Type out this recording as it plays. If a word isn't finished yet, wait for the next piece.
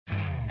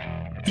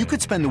You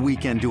could spend the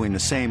weekend doing the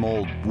same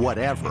old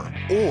whatever,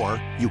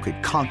 or you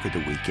could conquer the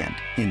weekend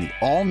in the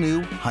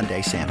all-new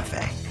Hyundai Santa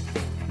Fe.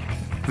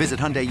 Visit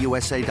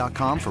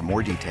HyundaiUSA.com for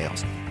more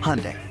details.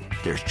 Hyundai,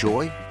 there's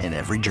joy in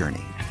every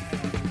journey.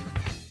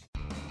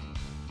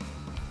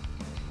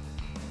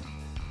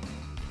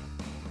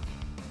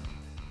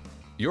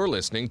 You're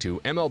listening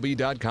to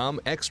MLB.com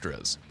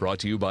Extras, brought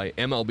to you by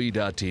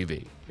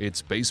MLB.tv.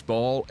 It's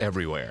baseball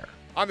everywhere.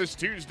 On this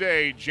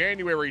Tuesday,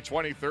 January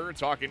 23rd,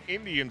 talking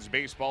Indians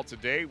baseball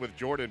today with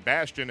Jordan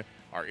Bastian,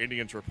 our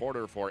Indians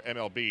reporter for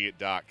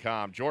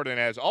MLB.com. Jordan,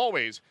 as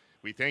always,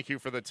 we thank you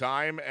for the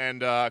time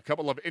and a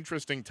couple of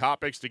interesting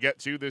topics to get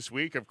to this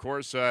week. Of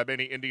course,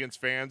 many Indians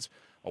fans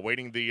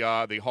awaiting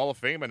the Hall of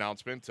Fame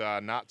announcement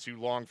not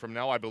too long from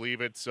now. I believe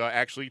it's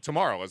actually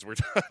tomorrow as we're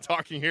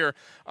talking here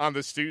on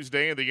this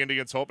Tuesday. And the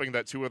Indians hoping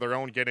that two of their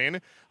own get in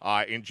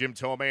Jim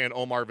Thome and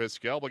Omar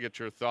Vizquel. We'll get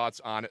your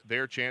thoughts on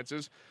their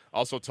chances.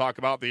 Also talk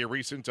about the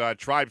recent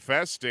Tribe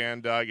Fest,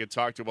 and you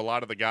talked to a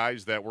lot of the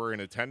guys that were in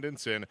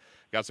attendance and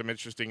got some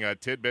interesting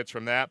tidbits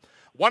from that.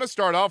 Want to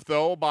start off,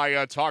 though,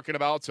 by talking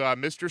about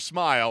Mr.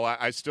 Smile.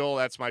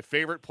 That's my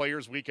favorite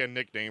Players Weekend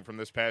nickname from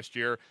this past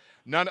year.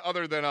 None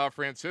other than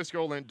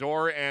Francisco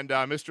Lindor, and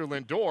Mr.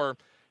 Lindor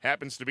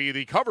happens to be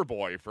the cover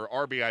boy for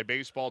RBI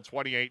Baseball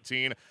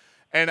 2018.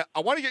 And I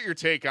want to get your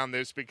take on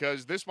this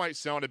because this might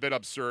sound a bit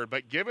absurd,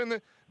 but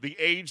given the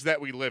age that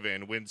we live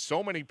in, when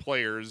so many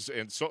players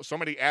and so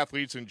many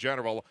athletes in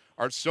general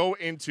are so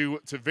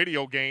into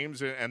video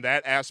games and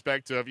that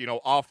aspect of,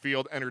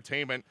 off-field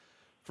entertainment,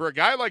 for a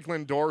guy like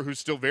Lindor, who's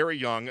still very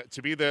young,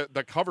 to be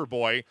the cover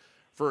boy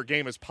for a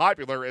game as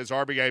popular as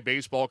RBI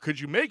Baseball, could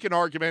you make an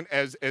argument,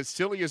 as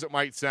silly as it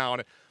might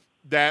sound,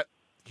 that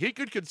he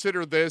could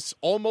consider this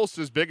almost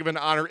as big of an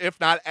honor, if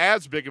not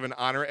as big of an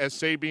honor, as,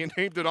 say, being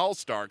named an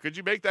All-Star? Could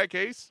you make that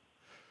case?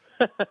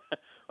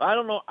 I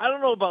don't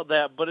know about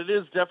that, but it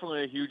is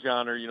definitely a huge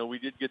honor. We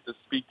did get to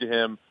speak to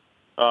him.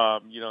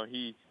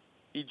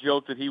 He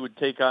joked that he would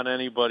take on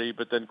anybody,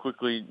 but then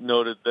quickly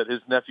noted that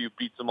his nephew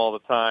beats him all the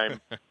time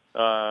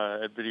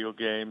at video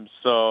games.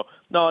 So,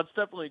 no, it's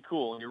definitely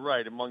cool. And you're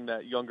right, among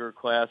that younger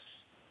class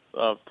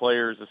of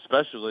players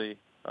especially,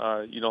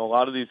 a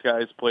lot of these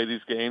guys play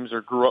these games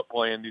or grew up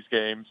playing these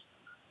games.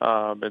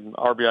 And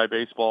RBI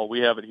Baseball,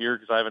 we have it here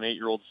because I have an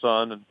 8-year-old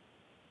son, and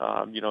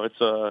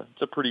it's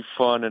a pretty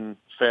fun and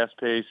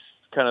fast-paced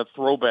kind of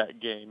throwback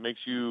game.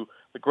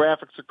 The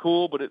graphics are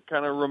cool, but it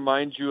kind of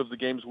reminds you of the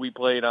games we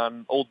played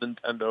on old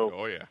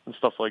Nintendo and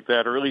stuff like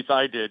that, or at least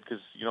I did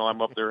because,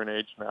 I'm up there in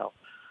age now.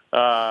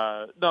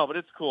 No, but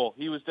it's cool.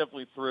 He was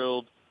definitely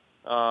thrilled.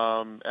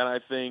 And I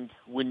think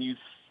when you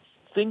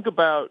think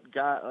about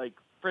guy like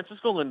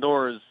Francisco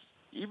Lindor,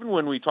 even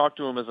when we talked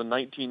to him as a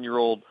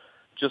 19-year-old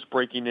just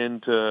breaking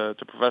into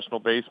professional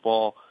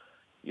baseball,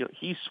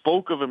 he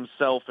spoke of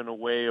himself in a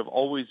way of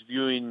always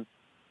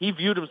he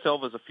viewed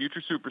himself as a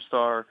future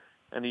superstar,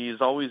 and he has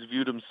always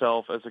viewed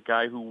himself as a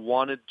guy who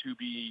wanted to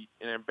be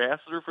an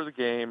ambassador for the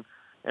game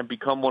and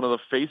become one of the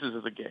faces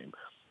of the game.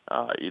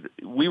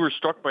 We were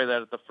struck by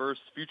that at the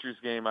first Futures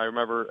game. I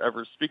remember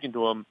ever speaking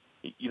to him.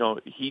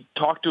 He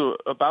talked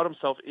about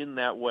himself in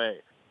that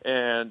way.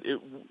 And,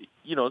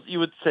 you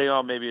would say,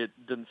 oh, maybe it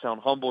didn't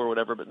sound humble or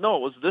whatever. But, no,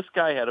 it was this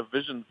guy had a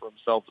vision for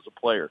himself as a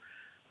player.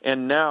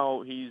 And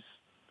now he's,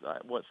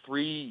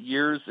 3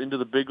 years into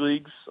the big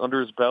leagues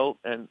under his belt,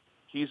 and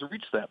he's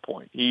reached that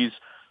point. He's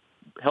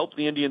helped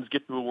the Indians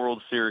get to a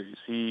World Series.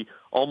 He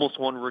almost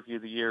won Rookie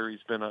of the Year.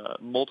 He's been a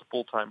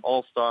multiple-time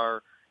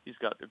All-Star. He's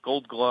got a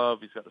Gold Glove.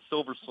 He's got a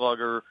Silver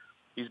Slugger.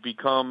 He's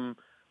become,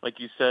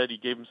 like you said, he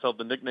gave himself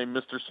the nickname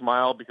Mr.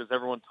 Smile because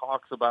everyone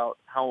talks about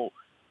how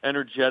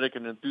energetic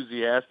and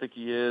enthusiastic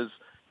he is.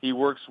 He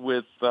works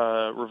with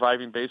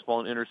Reviving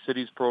Baseball and Inner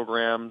Cities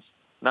programs,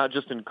 not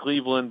just in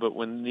Cleveland, but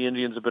when the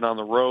Indians have been on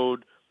the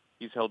road.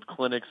 He's held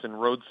clinics in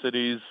road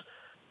cities.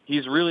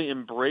 He's really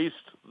embraced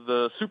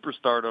the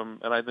superstardom,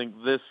 and I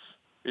think this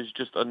is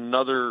just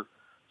another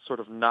sort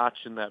of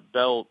notch in that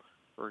belt,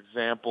 for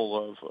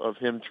example, of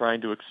him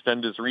trying to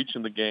extend his reach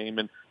in the game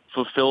and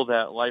fulfill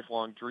that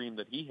lifelong dream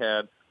that he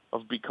had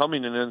of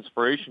becoming an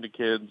inspiration to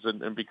kids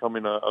and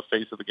becoming a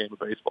face of the game of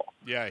baseball.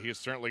 Yeah, he's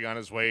certainly on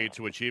his way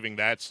to achieving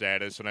that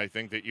status, and I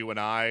think that you and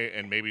I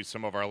and maybe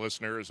some of our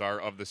listeners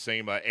are of the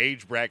same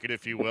age bracket,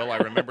 if you will. I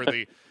remember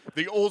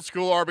the old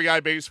school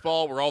RBI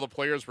baseball where all the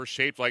players were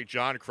shaped like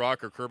John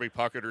Kruk or Kirby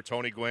Puckett or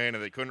Tony Gwynn,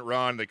 and they couldn't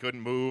run, they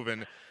couldn't move,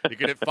 and you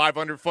could hit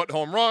 500-foot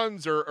home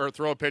runs or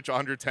throw a pitch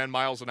 110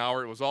 miles an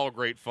hour. It was all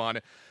great fun.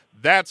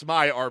 That's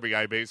my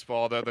RBI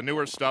baseball. The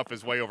newer stuff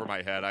is way over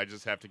my head. I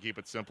just have to keep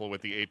it simple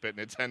with the 8-bit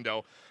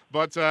Nintendo.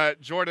 But,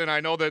 Jordan,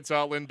 I know that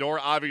Lindor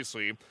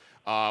obviously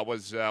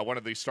was one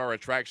of the star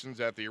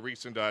attractions at the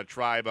recent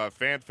Tribe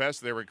Fan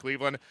Fest there in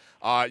Cleveland.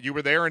 You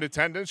were there in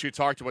attendance. You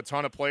talked to a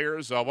ton of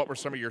players. What were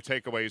some of your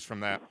takeaways from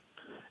that?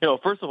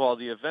 First of all,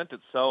 the event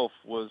itself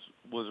was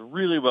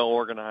really well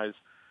organized.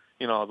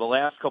 The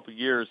last couple of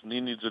years, and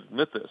you need to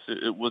admit this,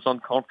 it was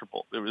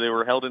uncomfortable. They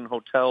were held in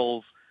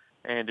hotels,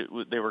 and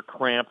they were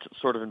cramped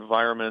sort of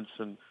environments,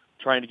 and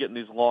trying to get in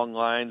these long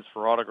lines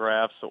for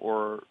autographs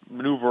or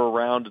maneuver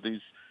around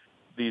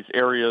these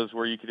areas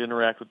where you could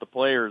interact with the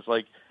players.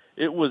 Like,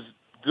 it was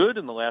good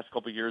in the last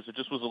couple of years. It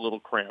just was a little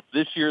cramped.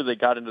 This year they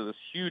got into this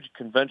huge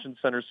convention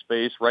center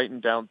space right in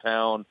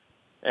downtown,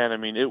 and I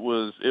mean, it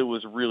was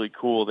really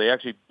cool. They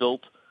actually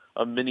built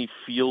a mini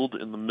field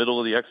in the middle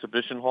of the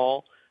exhibition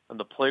hall, and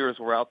the players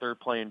were out there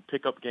playing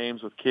pickup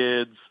games with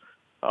kids.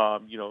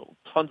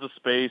 Tons of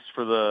space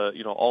for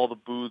all the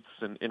booths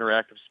and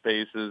interactive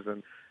spaces,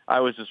 and I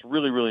was just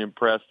really, really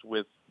impressed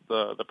with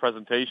the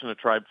presentation of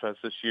Tribe Fest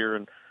this year,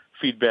 and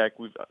feedback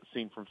we've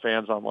seen from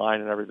fans online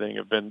and everything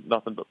have been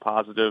nothing but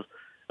positive.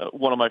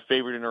 One of my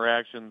favorite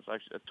interactions, I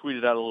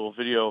tweeted out a little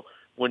video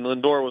when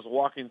Lindor was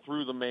walking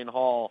through the main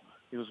hall.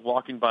 He was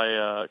walking by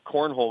a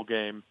cornhole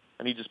game,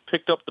 and he just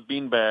picked up the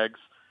beanbags,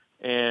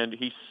 and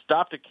he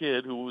stopped a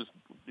kid who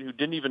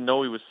didn't even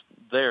know he was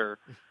there.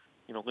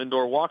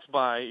 Lindor walks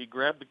by, he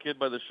grabbed the kid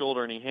by the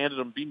shoulder, and he handed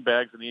him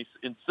beanbags, and he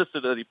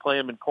insisted that he play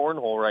him in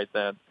cornhole right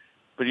then.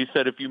 But he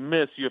said, if you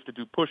miss, you have to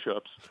do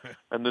push-ups.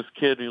 And this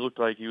kid, he looked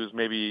like he was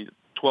maybe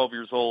 12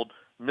 years old,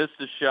 missed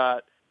his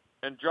shot,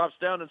 and drops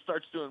down and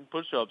starts doing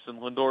push-ups. And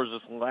Lindor's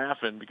just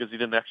laughing because he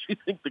didn't actually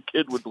think the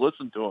kid would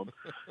listen to him.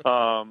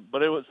 But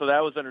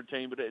that was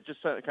entertaining. But it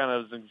just kind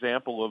of is an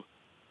example of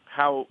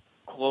how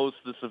close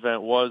this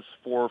event was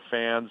for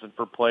fans and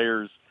for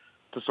players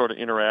to sort of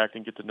interact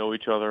and get to know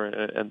each other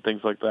and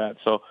things like that.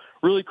 So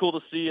really cool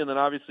to see. And then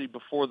obviously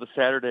before the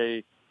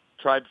Saturday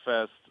Tribe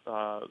Fest,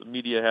 the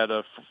media had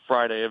a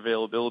Friday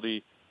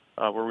availability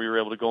where we were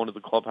able to go into the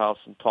clubhouse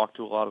and talk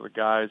to a lot of the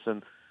guys.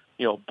 And,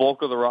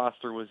 bulk of the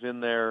roster was in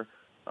there.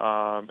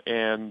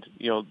 And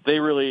they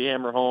really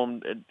hammer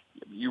home, and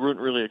you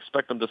wouldn't really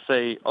expect them to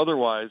say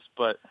otherwise.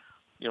 But,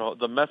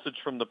 the message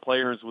from the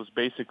players was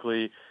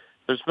basically,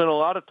 there's been a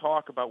lot of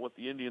talk about what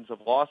the Indians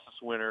have lost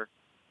this winter.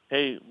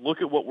 Hey,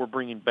 look at what we're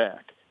bringing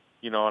back.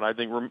 And I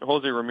think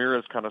Jose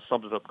Ramirez kind of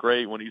summed it up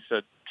great when he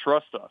said,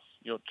 trust us.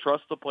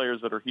 Trust the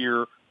players that are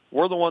here.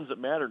 We're the ones that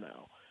matter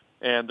now.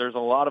 And there's a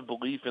lot of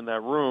belief in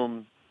that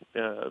room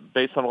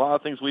based on a lot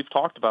of things we've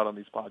talked about on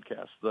these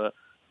podcasts. The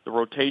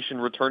rotation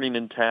returning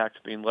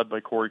intact, being led by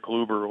Corey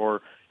Kluber,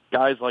 or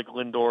guys like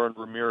Lindor and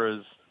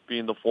Ramirez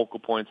being the focal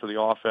points of the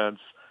offense,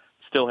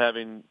 still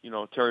having,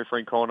 Terry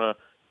Francona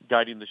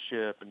guiding the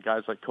ship, and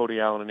guys like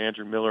Cody Allen and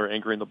Andrew Miller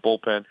anchoring the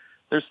bullpen.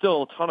 There's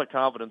still a ton of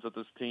confidence at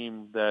this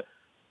team that,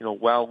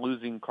 while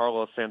losing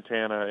Carlos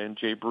Santana and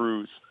Jay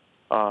Bruce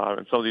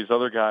and some of these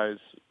other guys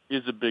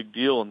is a big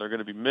deal and they're going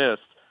to be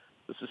missed,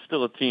 this is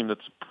still a team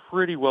that's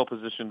pretty well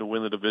positioned to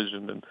win the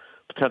division and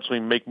potentially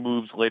make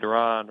moves later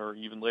on or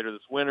even later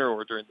this winter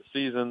or during the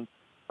season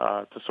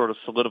to sort of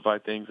solidify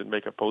things and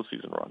make a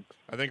postseason run.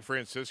 I think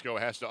Francisco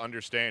has to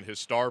understand his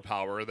star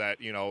power, that,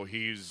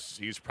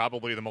 he's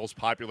probably the most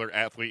popular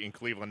athlete in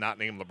Cleveland, not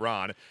named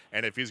LeBron.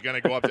 And if he's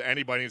going to go up to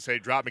anybody and say,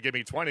 drop and give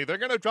me 20, they're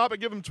going to drop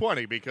and give him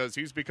 20 because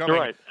he's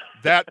becoming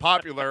that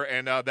popular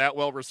and that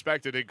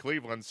well-respected in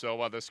Cleveland.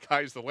 So the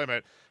sky's the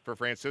limit for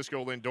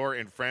Francisco Lindor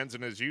and friends.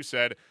 And as you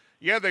said,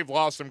 yeah, they've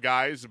lost some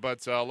guys,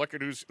 but look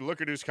at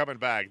who's coming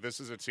back. This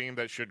is a team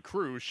that should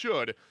cruise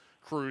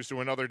to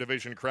another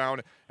division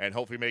crown and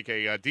hopefully make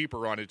a deeper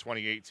run in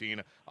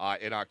 2018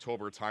 in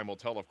October. Time will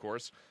tell, of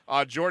course.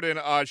 Jordan,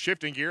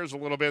 shifting gears a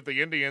little bit,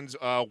 the Indians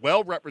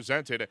well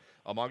represented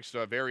amongst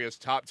various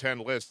top 10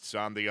 lists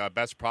on the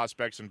best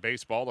prospects in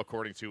baseball,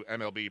 according to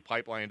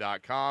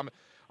MLBpipeline.com.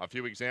 A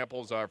few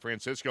examples,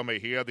 Francisco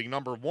Mejia, the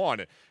number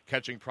 1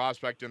 catching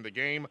prospect in the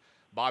game.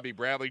 Bobby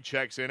Bradley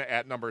checks in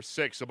at number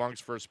 6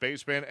 amongst first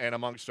basemen, and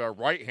amongst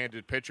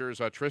right-handed pitchers,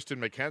 Tristan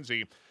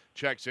McKenzie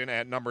checks in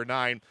at number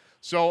 9.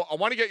 So I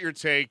want to get your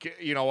take.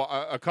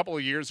 A couple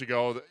of years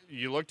ago,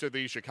 you looked at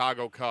the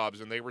Chicago Cubs,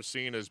 and they were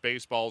seen as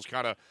baseball's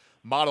kind of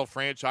model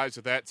franchise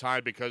at that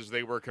time because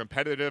they were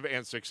competitive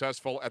and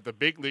successful at the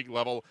big league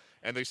level,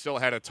 and they still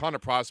had a ton of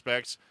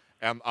prospects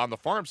on the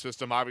farm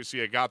system.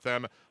 Obviously, it got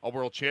them a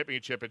world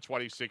championship in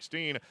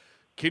 2016.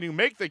 Can you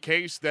make the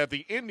case that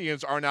the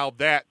Indians are now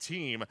that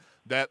team,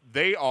 that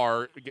they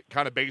are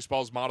kind of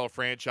baseball's model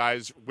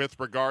franchise with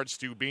regards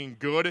to being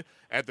good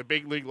at the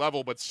big league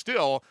level, but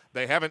still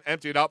they haven't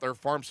emptied out their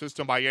farm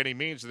system by any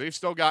means? They've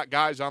still got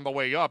guys on the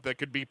way up that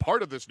could be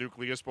part of this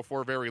nucleus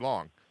before very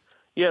long.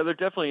 Yeah, they're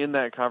definitely in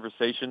that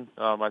conversation.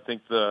 I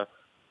think the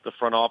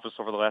front office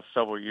over the last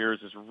several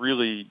years has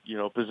really,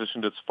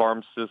 positioned its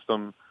farm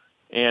system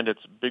and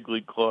its big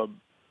league club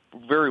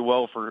very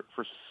well for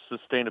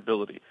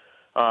sustainability.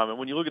 And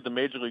when you look at the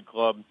Major League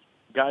Club,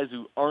 guys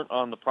who aren't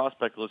on the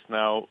prospect list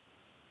now,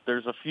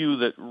 there's a few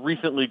that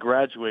recently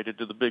graduated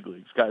to the big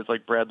leagues. Guys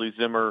like Bradley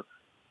Zimmer,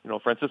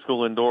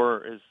 Francisco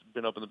Lindor has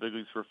been up in the big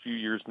leagues for a few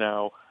years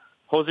now.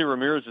 Jose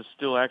Ramirez is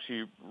still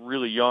actually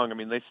really young. I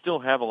mean, they still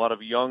have a lot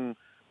of young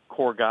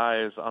core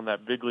guys on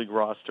that big league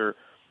roster.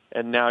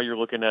 And now you're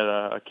looking at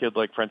a kid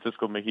like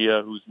Francisco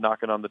Mejia who's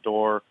knocking on the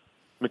door.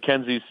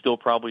 McKenzie's still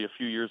probably a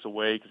few years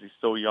away because he's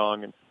so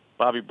young. And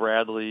Bobby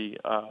Bradley,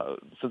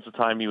 since the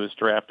time he was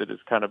drafted, has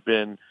kind of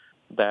been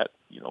that,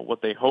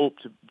 what they hope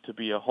to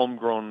be a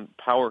homegrown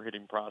power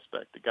hitting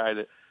prospect, a guy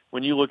that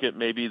when you look at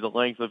maybe the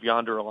length of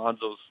Yonder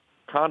Alonso's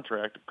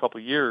contract, a couple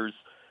years,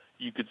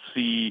 you could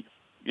see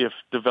if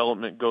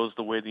development goes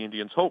the way the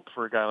Indians hope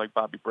for a guy like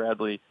Bobby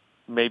Bradley,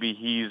 maybe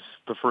he's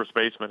the first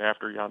baseman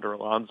after Yonder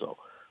Alonso.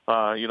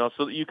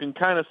 So you can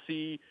kind of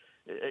see,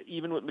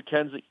 even with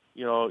McKenzie,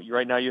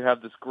 right now you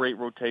have this great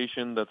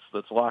rotation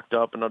that's locked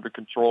up and under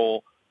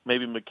control.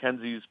 Maybe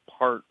McKenzie's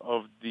part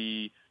of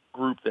the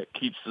group that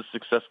keeps the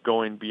success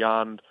going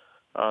beyond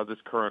this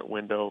current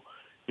window.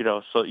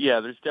 So yeah,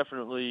 there's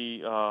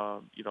definitely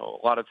a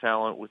lot of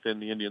talent within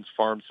the Indians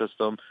farm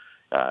system.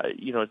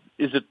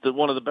 Is it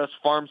one of the best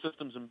farm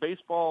systems in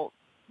baseball?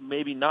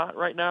 Maybe not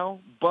right now,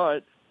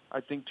 but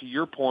I think to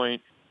your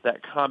point,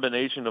 that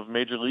combination of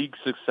major league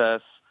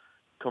success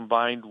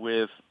combined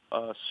with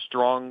a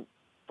strong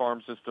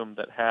farm system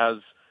that has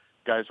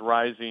guys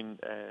rising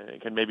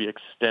and can maybe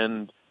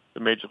extend the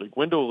major league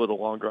window a little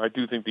longer, I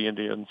do think the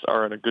Indians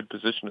are in a good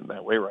position in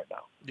that way right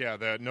now.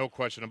 Yeah, no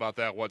question about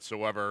that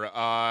whatsoever.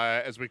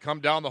 As we come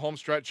down the home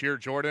stretch here,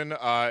 Jordan,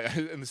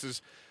 and this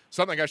is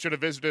something I should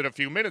have visited a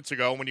few minutes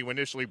ago when you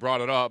initially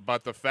brought it up,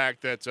 but the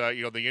fact that,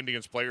 the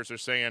Indians players are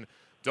saying,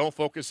 don't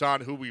focus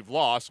on who we've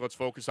lost. Let's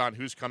focus on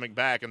who's coming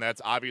back, and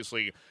that's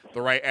obviously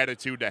the right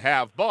attitude to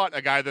have. But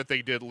a guy that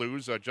they did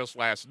lose just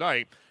last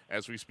night,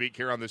 as we speak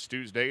here on this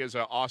Tuesday, is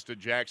Austin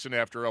Jackson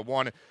after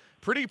one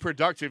pretty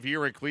productive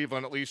year in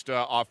Cleveland, at least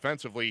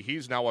offensively.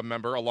 He's now a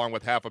member, along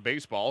with half of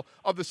baseball,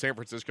 of the San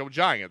Francisco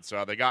Giants.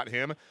 They got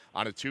him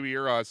on a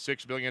 2-year,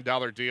 $6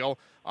 million deal.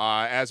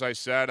 As I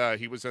said,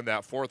 he was in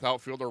that fourth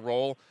outfielder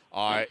role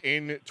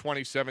in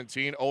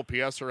 2017,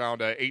 OPS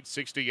around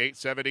 860,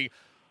 870.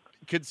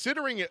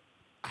 Considering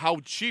how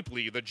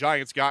cheaply the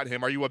Giants got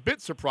him, are you a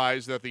bit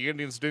surprised that the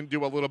Indians didn't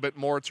do a little bit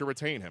more to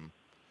retain him?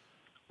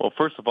 Well,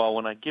 first of all,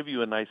 when I give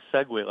you a nice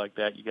segue like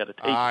that, you got to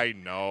take it. I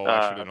know.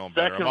 I should have known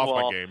better. I'm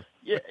off my game.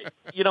 Yeah,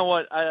 you know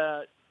what?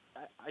 I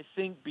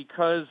think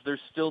because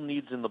there's still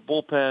needs in the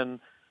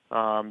bullpen,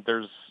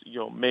 there's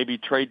maybe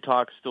trade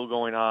talks still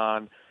going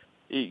on.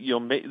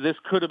 This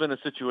could have been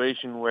a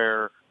situation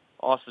where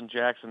Austin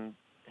Jackson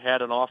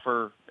had an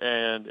offer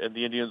and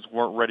the Indians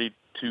weren't ready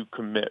to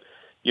commit.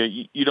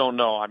 You don't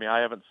know. I mean, I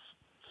haven't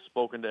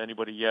spoken to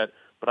anybody yet,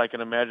 but I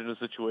can imagine a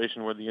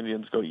situation where the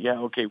Indians go, yeah,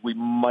 okay, we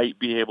might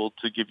be able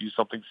to give you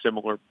something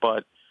similar,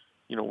 but,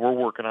 we're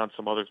working on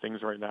some other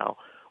things right now.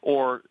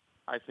 Or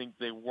I think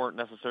they weren't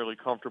necessarily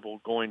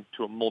comfortable going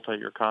to a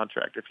multi-year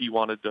contract. If he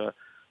wanted to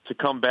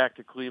come back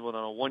to Cleveland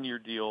on a one-year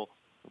deal,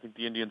 I think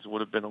the Indians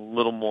would have been a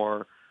little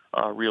more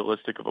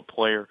realistic of a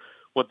player.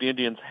 What the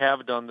Indians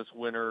have done this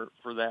winter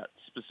for that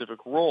specific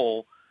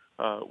role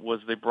was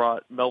they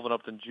brought Melvin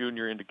Upton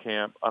Jr. into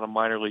camp on a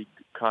minor league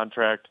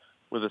contract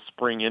with a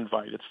spring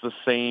invite. It's the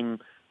same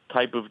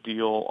type of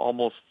deal,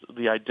 almost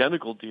the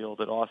identical deal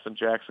that Austin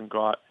Jackson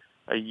got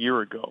a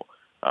year ago,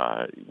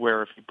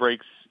 where if he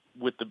breaks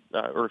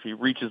or if he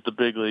reaches the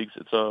big leagues,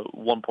 it's a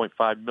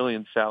 $1.5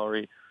 million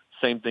salary.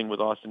 Same thing with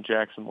Austin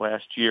Jackson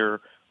last year.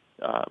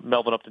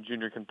 Melvin Upton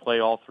Jr. can play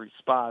all three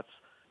spots,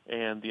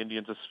 and the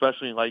Indians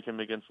especially like him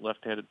against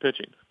left-handed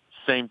pitching.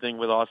 Same thing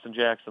with Austin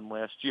Jackson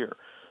last year.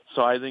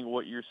 So I think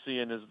what you're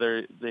seeing is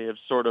they have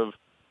sort of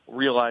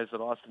realized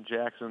that Austin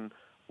Jackson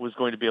was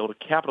going to be able to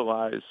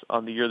capitalize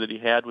on the year that he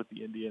had with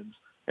the Indians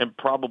and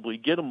probably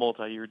get a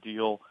multi-year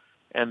deal,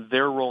 and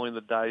they're rolling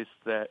the dice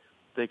that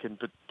they can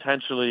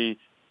potentially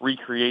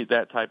recreate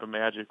that type of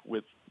magic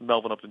with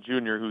Melvin Upton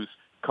Jr., who's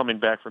coming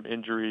back from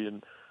injury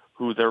and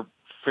who they're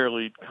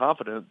fairly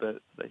confident that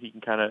he can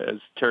kind of, as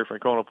Terry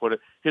Francona put it,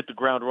 hit the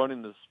ground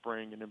running this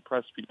spring and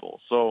impress people.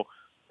 So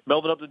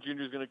Melvin Upton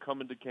Jr. is going to come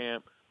into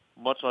camp,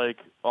 much like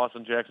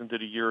Austin Jackson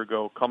did a year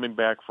ago, coming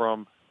back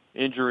from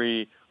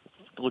injury,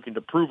 looking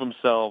to prove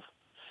himself,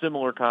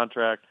 similar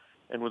contract,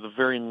 and with a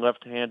very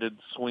left-handed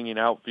swinging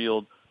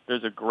outfield,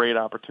 there's a great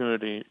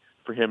opportunity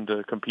for him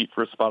to compete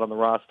for a spot on the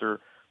roster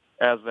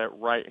as that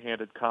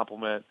right-handed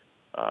complement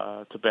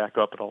to back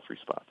up at all three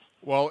spots.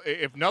 Well,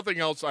 if nothing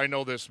else, I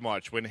know this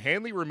much. When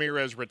Hanley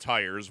Ramirez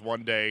retires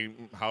one day,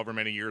 however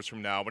many years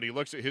from now, when he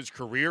looks at his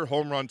career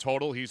home run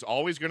total, he's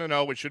always going to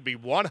know it should be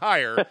one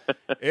higher,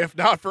 if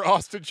not for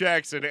Austin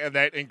Jackson and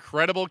that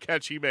incredible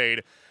catch he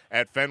made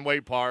at Fenway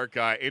Park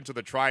into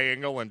the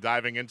triangle and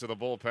diving into the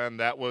bullpen.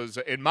 That was,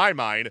 in my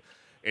mind,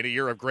 in a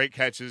year of great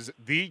catches,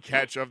 the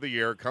catch of the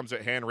year comes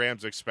at Han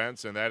Ram's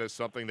expense, and that is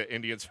something that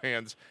Indians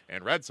fans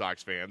and Red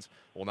Sox fans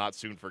will not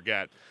soon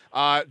forget.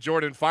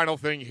 Jordan, final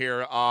thing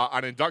here.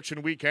 On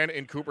induction weekend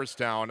in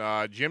Cooperstown,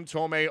 Jim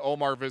Thome,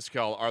 Omar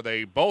Vizquel, are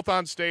they both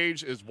on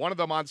stage? Is one of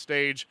them on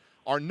stage?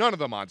 Are none of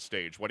them on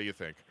stage? What do you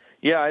think?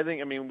 Yeah, I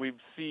mean, we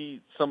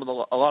see a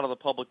lot of the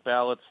public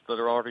ballots that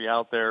are already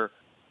out there.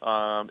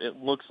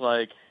 It looks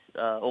like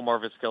Omar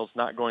Vizquel's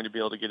not going to be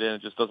able to get in.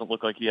 It just doesn't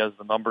look like he has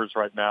the numbers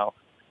right now.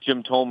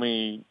 Jim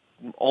Thome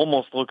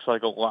almost looks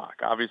like a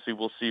lock. Obviously,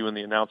 we'll see when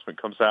the announcement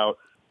comes out,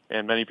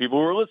 and many people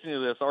who are listening to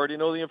this already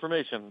know the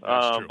information.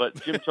 But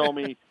Jim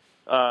Thome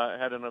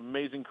had an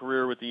amazing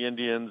career with the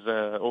Indians,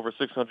 over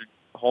 600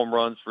 home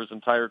runs for his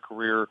entire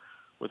career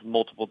with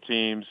multiple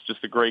teams.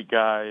 Just a great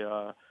guy,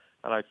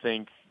 and I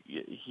think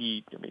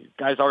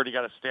guy's already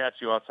got a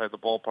statue outside the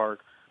ballpark.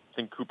 I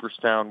think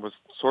Cooperstown was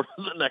sort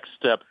of the next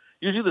step.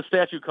 Usually the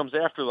statue comes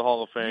after the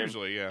Hall of Fame.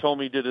 Usually, yeah.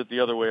 Tomey did it the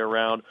other way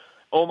around.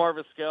 Omar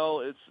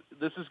Vizquel,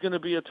 this is going to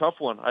be a tough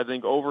one. I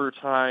think over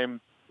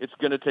time it's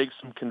going to take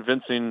some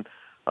convincing,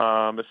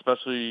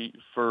 especially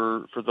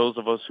for those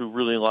of us who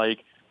really like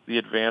the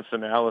advanced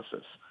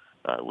analysis.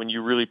 When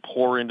you really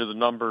pour into the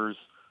numbers,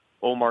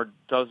 Omar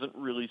doesn't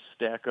really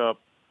stack up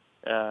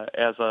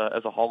as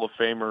a Hall of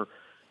Famer.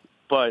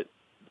 But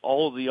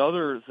all of the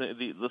other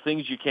the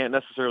things you can't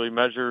necessarily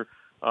measure,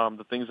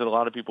 the things that a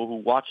lot of people who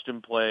watched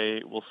him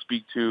play will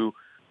speak to,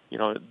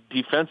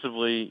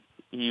 defensively,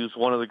 he was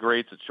one of the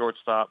greats at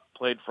shortstop,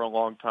 played for a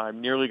long time,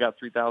 nearly got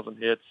 3,000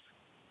 hits.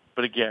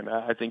 But again,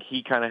 I think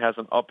he kind of has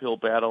an uphill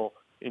battle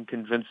in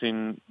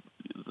convincing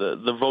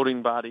the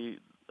voting body,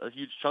 a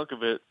huge chunk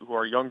of it, who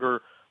are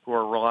younger, who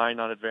are relying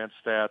on advanced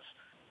stats.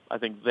 I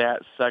think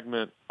that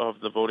segment of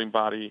the voting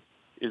body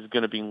is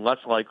going to be less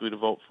likely to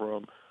vote for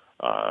him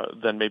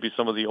than maybe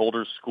some of the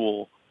older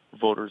school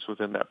voters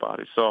within that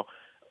body. So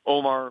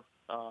Omar,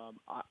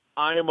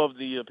 I am of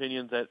the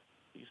opinion that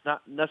he's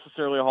not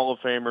necessarily a Hall of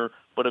Famer,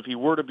 but if he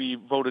were to be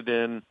voted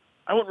in,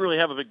 I wouldn't really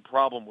have a big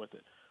problem with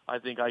it. I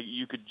think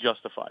you could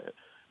justify it.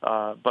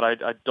 But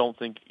I don't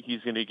think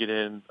he's going to get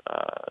in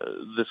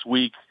this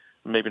week,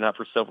 maybe not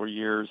for several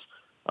years.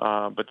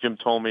 But Jim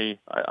Tomey,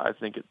 I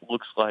think it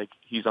looks like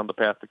he's on the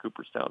path to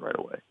Cooperstown right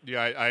away.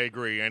 Yeah, I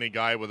agree. Any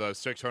guy with a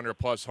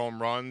 600-plus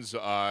home runs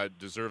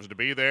deserves to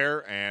be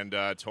there, and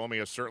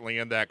Tomey is certainly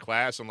in that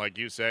class. And like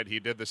you said, he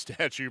did the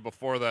statue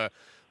before the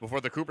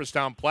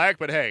Cooperstown plaque.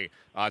 But hey,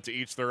 to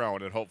each their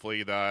own, and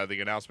hopefully the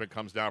announcement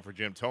comes down for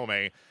Jim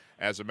Tomey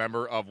as a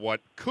member of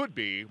what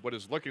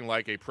is looking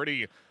like a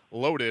pretty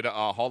loaded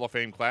Hall of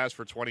Fame class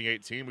for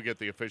 2018. We get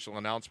the official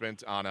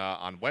announcement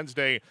on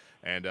Wednesday,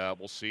 and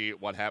we'll see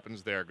what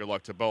happens there. Good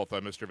luck to both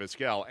Mr.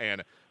 Vizquel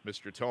and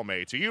Mr.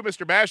 Tomey. To you,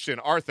 Mr. Bastian,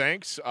 our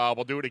thanks.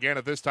 We'll do it again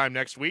at this time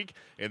next week.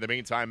 In the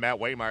meantime, Matt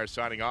Waymeyer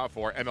signing off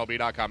for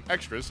MLB.com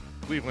Extras,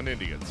 Cleveland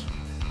Indians.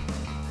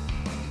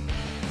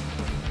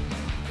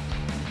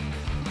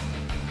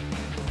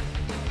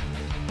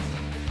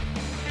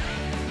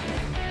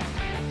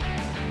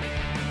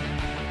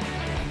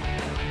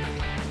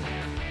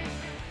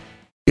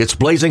 It's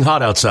blazing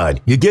hot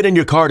outside. You get in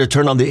your car to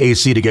turn on the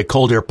AC to get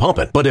cold air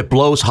pumping, but it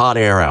blows hot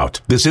air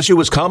out. This issue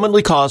is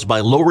commonly caused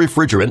by low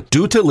refrigerant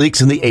due to leaks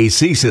in the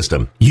AC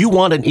system. You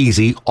want an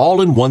easy,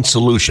 all-in-one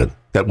solution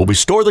that will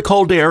restore the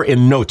cold air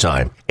in no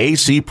time.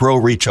 AC Pro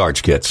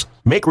Recharge Kits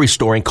make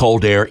restoring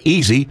cold air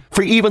easy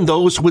for even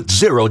those with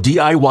zero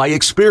DIY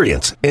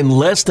experience in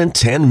less than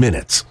 10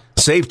 minutes.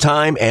 Save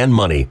time and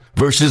money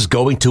versus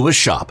going to a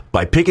shop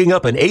by picking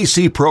up an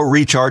AC Pro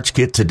Recharge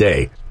Kit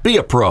today. Be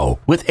a pro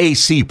with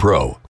AC Pro.